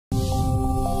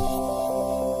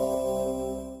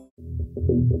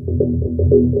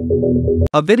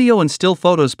A video and still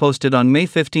photos posted on May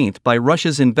 15 by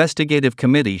Russia's investigative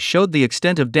committee showed the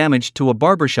extent of damage to a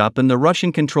barbershop in the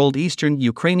Russian-controlled eastern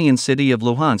Ukrainian city of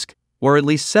Luhansk, where at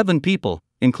least 7 people,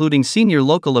 including senior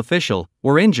local official,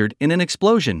 were injured in an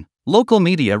explosion. Local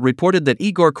media reported that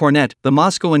Igor Kornet, the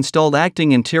Moscow-installed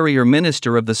acting interior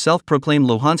minister of the self-proclaimed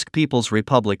Luhansk People's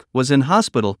Republic, was in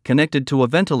hospital connected to a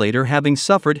ventilator having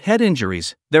suffered head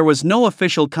injuries. There was no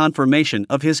official confirmation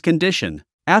of his condition.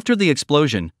 After the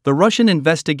explosion, the Russian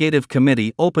investigative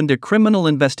committee opened a criminal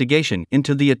investigation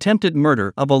into the attempted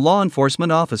murder of a law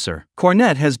enforcement officer.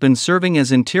 Kornet has been serving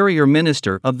as interior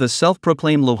minister of the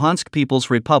self-proclaimed Luhansk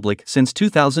People's Republic since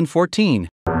 2014.